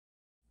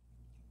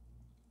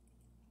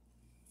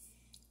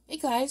Hey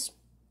guys,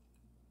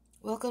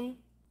 welcome.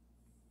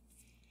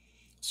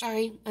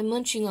 Sorry, I'm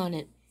munching on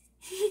it.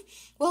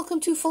 Welcome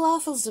to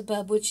Falafel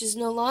Zabub, which is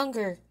no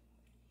longer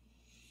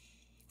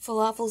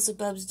Falafel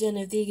Zabub's Den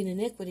of Vegan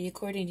Iniquity,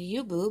 according to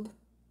you, boob.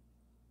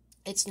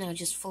 It's now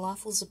just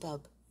Falafel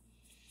Zabub.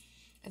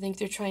 I think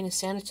they're trying to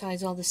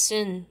sanitize all the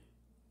sin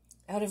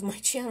out of my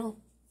channel.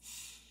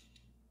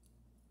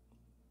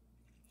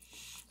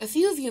 A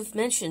few of you have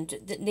mentioned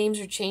that names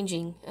are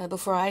changing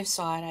before I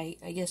saw it.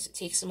 I guess it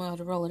takes a while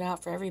to roll it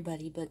out for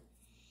everybody, but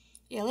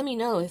yeah, let me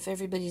know if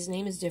everybody's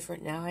name is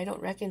different now. I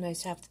don't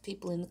recognize half the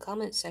people in the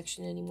comment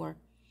section anymore.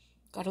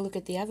 Gotta look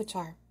at the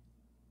avatar.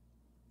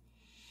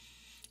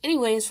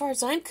 Anyway, as far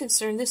as I'm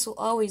concerned, this will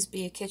always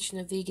be a kitchen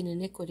of vegan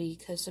iniquity,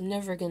 because I'm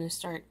never going to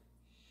start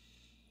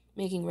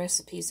making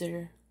recipes that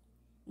are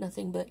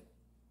nothing but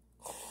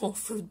whole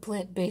food,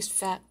 plant-based,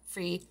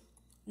 fat-free,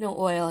 no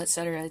oil,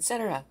 etc.,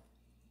 etc.,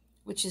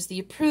 which is the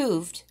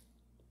approved,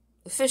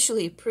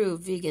 officially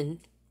approved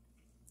vegan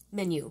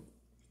menu.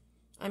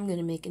 I'm going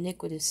to make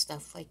iniquitous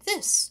stuff like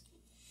this.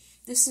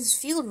 This is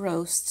field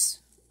roasts,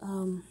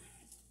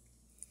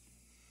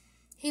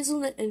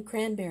 hazelnut and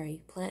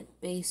cranberry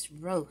plant-based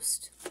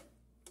roast.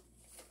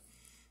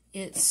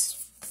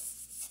 It's,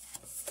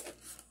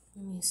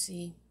 let me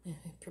see,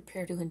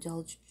 prepare to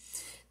indulge.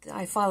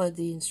 I followed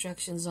the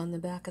instructions on the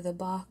back of the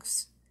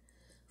box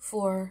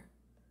for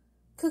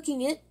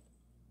cooking it.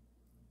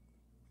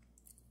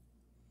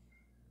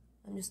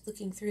 I'm just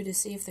looking through to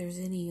see if there's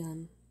any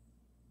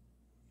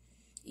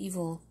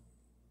evil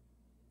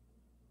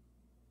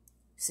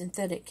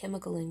synthetic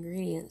chemical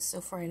ingredients.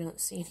 So far I don't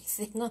see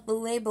anything on the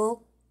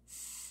label.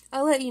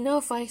 I'll let you know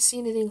if I see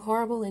anything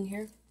horrible in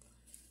here.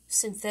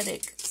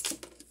 Synthetic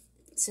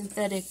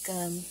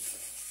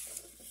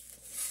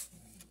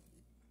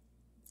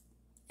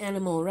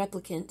animal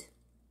replicant.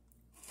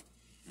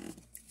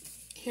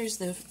 Here's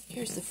the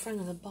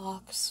front of the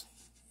box.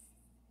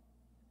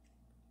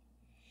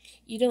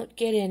 You don't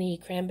get any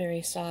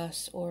cranberry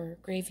sauce or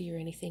gravy or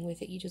anything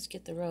with it. You just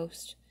get the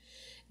roast.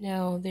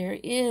 Now there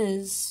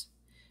is,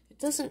 it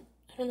doesn't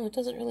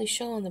really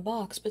show on the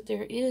box, but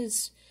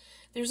there's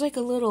like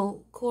a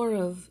little core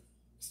of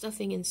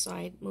stuffing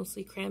inside,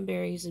 mostly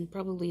cranberries and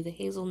probably the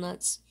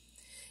hazelnuts.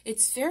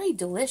 It's very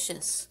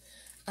delicious.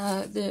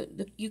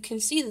 You can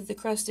see that the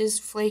crust is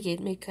flaky.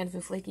 It made kind of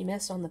a flaky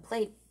mess on the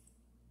plate.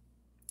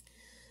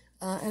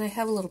 And I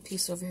have a little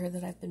piece over here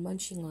that I've been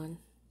munching on.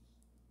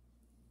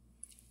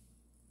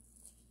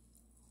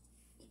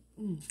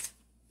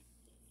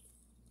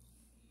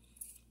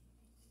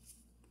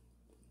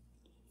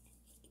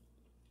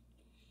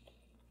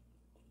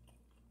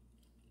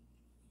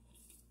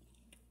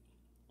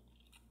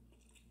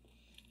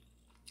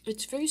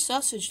 It's very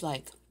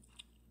sausage-like,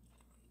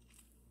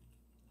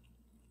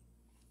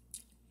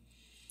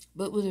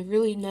 but with a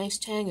really nice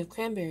tang of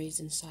cranberries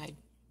inside.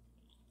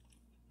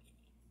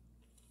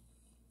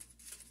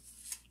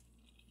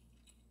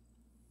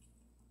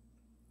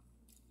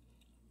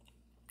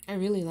 I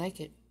really like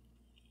it.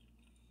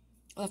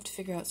 I'll have to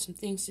figure out some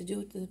things to do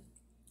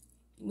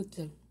with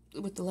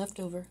the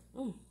leftover.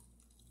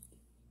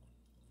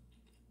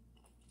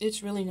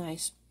 It's really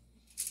nice.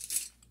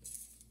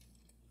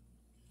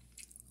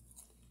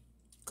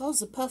 Calls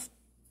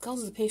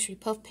the pastry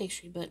puff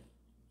pastry, but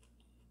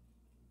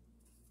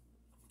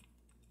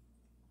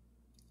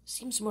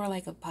seems more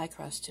like a pie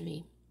crust to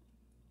me.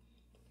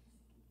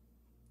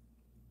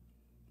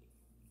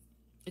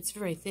 It's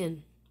very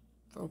thin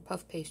for a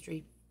puff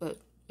pastry, but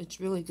it's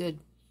really good.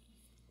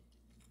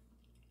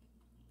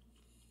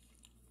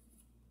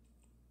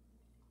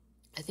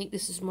 I think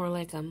this is more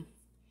like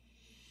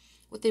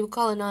what they would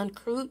call a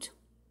non-croûte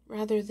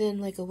rather than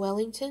like a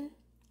Wellington.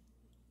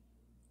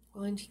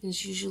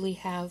 Wellingtons usually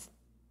have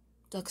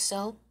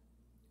duxelle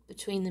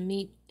between the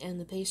meat and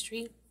the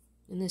pastry,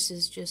 and this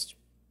is just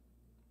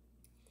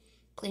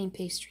plain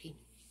pastry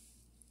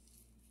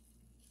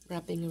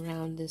wrapping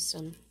around this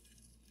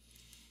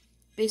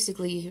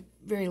basically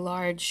very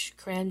large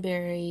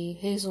cranberry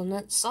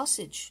hazelnut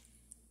sausage.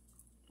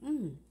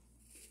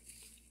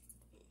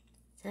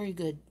 Very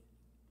good.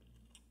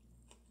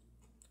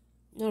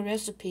 No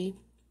recipe,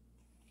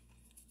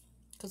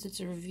 because it's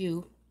a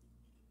review.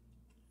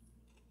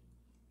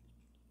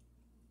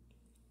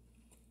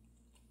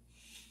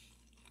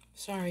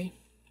 Sorry,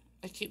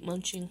 I keep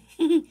munching.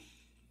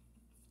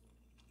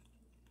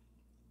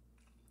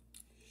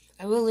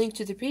 I will link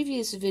to the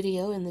previous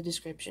video in the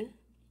description.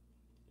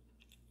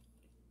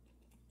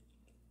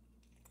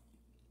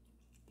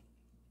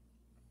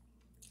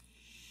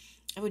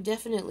 I would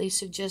definitely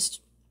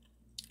suggest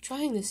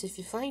trying this if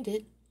you find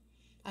it.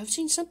 I've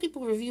seen some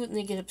people review it and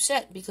they get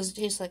upset because it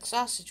tastes like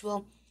sausage.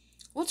 Well,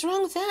 what's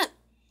wrong with that?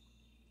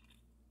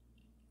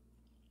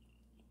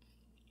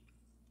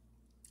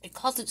 It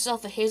calls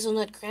itself a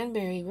hazelnut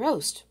cranberry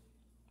roast.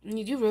 And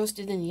you do roast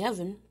it in the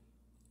oven.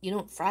 You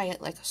don't fry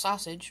it like a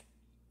sausage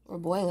or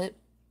boil it.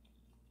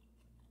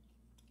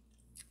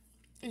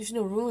 There's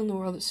no rule in the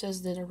world that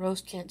says that a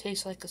roast can't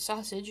taste like a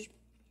sausage.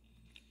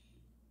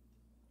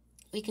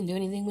 We can do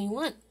anything we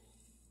want,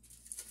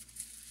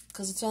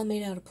 because it's all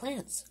made out of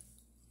plants.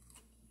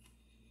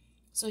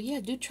 So yeah,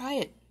 do try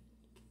it.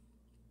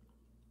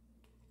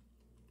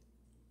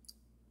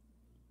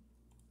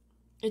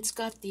 It's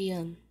got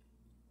the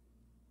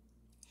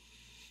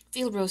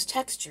field roast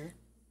texture.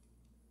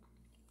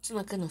 It's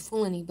not going to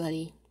fool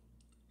anybody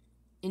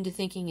into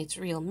thinking it's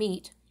real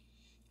meat.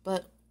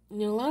 But, you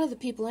know, a lot of the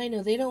people I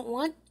know, they don't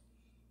want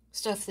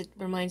stuff that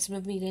reminds them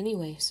of meat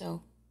anyway.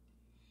 So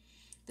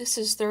this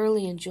is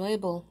thoroughly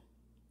enjoyable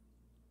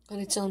on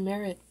its own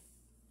merit.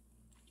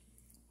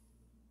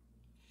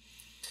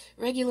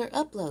 Regular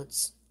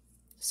uploads,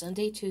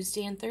 Sunday,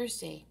 Tuesday, and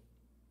Thursday.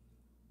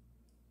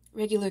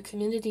 Regular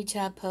community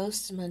tab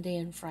posts, Monday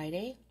and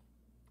Friday.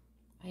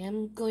 I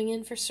am going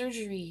in for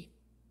surgery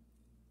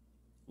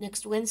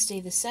next Wednesday,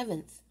 the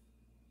 7th.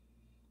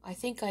 I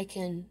think I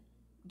can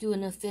do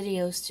enough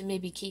videos to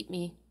maybe keep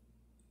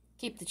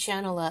the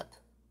channel up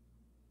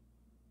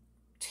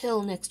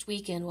till next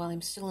weekend while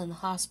I'm still in the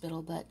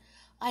hospital, but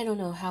I don't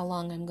know how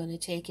long I'm going to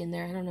take in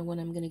there. I don't know when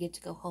I'm going to get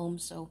to go home,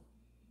 so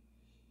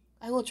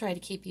I will try to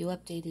keep you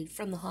updated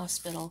from the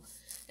hospital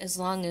as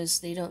long as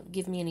they don't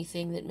give me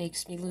anything that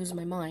makes me lose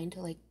my mind,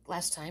 like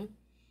last time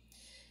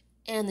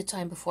and the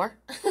time before.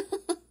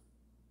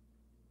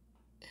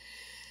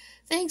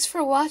 Thanks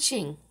for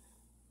watching.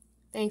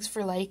 Thanks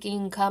for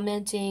liking,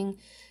 commenting,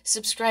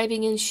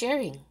 subscribing, and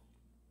sharing.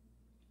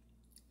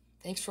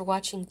 Thanks for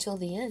watching till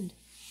the end.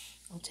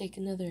 I'll take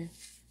another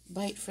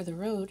bite for the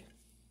road.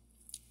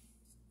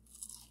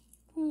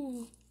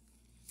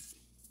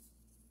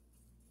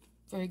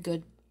 Very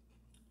good.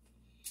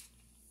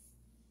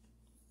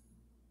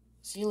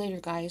 See you later,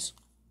 guys.